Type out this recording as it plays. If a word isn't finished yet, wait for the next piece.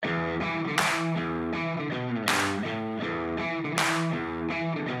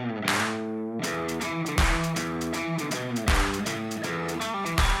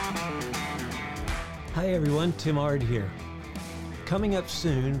Hey everyone, Tim Ard here. Coming up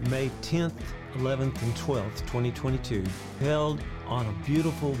soon, May 10th, 11th, and 12th, 2022, held on a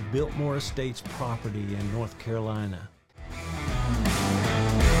beautiful Biltmore Estates property in North Carolina.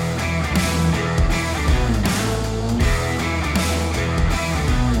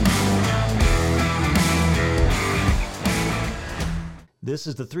 This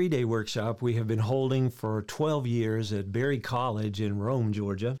is the 3-day workshop we have been holding for 12 years at Berry College in Rome,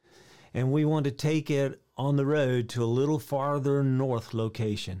 Georgia, and we want to take it on the road to a little farther north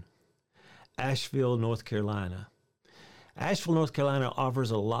location, Asheville, North Carolina. Asheville, North Carolina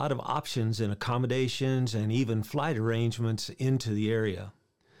offers a lot of options in accommodations and even flight arrangements into the area.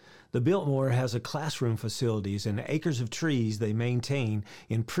 The Biltmore has a classroom facilities and acres of trees they maintain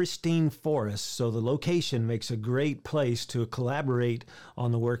in pristine forests, so the location makes a great place to collaborate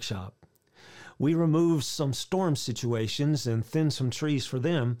on the workshop. We removed some storm situations and thinned some trees for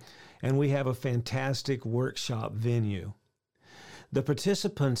them, and we have a fantastic workshop venue. The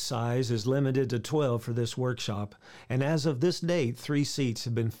participant size is limited to 12 for this workshop, and as of this date, 3 seats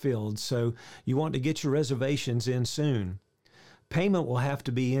have been filled, so you want to get your reservations in soon. Payment will have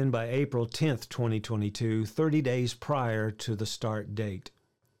to be in by April 10th, 2022, 30 days prior to the start date.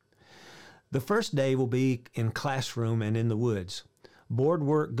 The first day will be in classroom and in the woods. Board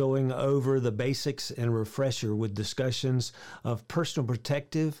work going over the basics and refresher with discussions of personal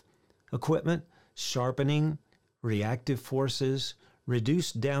protective equipment, sharpening, reactive forces,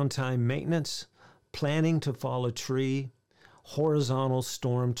 reduced downtime maintenance, planning to fall a tree, horizontal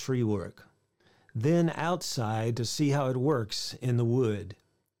storm tree work. Then outside to see how it works in the wood.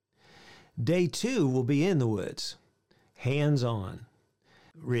 Day 2 will be in the woods, hands-on,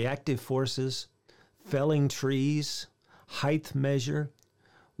 reactive forces, felling trees, height measure,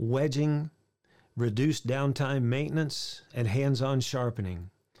 wedging, reduced downtime maintenance, and hands-on sharpening.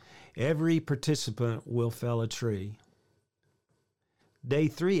 Every participant will fell a tree. Day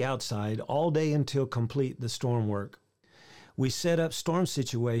 3 outside, all day until complete the storm work. We set up storm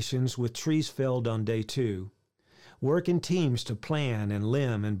situations with trees felled on day 2. Work in teams to plan and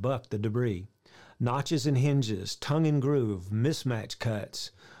limb and buck the debris. Notches and hinges, tongue and groove, mismatch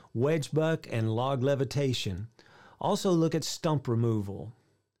cuts, wedge buck and log levitation. Also look at stump removal.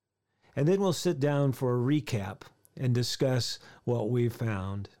 And then we'll sit down for a recap and discuss what we've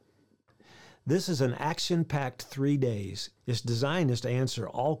found. This is an action-packed 3 days. Its design is to answer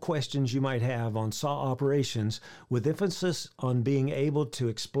all questions you might have on saw operations with emphasis on being able to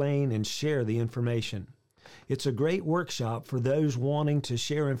explain and share the information. It's a great workshop for those wanting to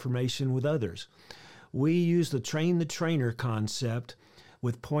share information with others. We use the train the trainer concept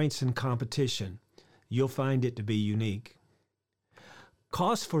with points and competition. You'll find it to be unique.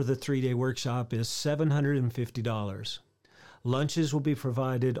 Cost for the 3-day workshop is $750. Lunches will be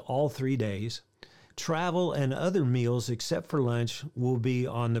provided all 3 days. Travel and other meals except for lunch will be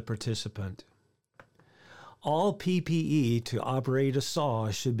on the participant. All PPE to operate a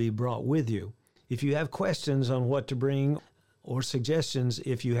saw should be brought with you. If you have questions on what to bring or suggestions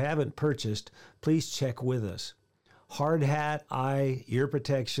if you haven't purchased, please check with us. Hard hat, eye, ear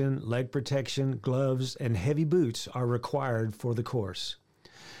protection, leg protection, gloves, and heavy boots are required for the course.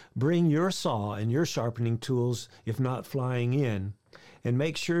 Bring your saw and your sharpening tools if not flying in, and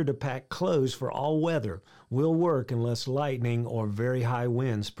make sure to pack clothes for all weather. Will work unless lightning or very high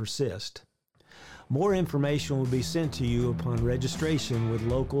winds persist. More information will be sent to you upon registration with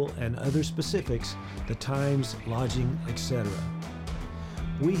local and other specifics, the times, lodging, etc.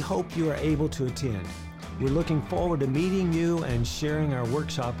 We hope you are able to attend. We're looking forward to meeting you and sharing our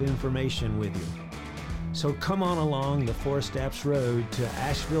workshop information with you. So come on along the Forest Apps Road to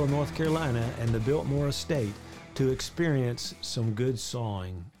Asheville, North Carolina and the Biltmore Estate to experience some good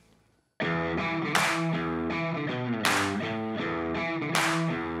sawing.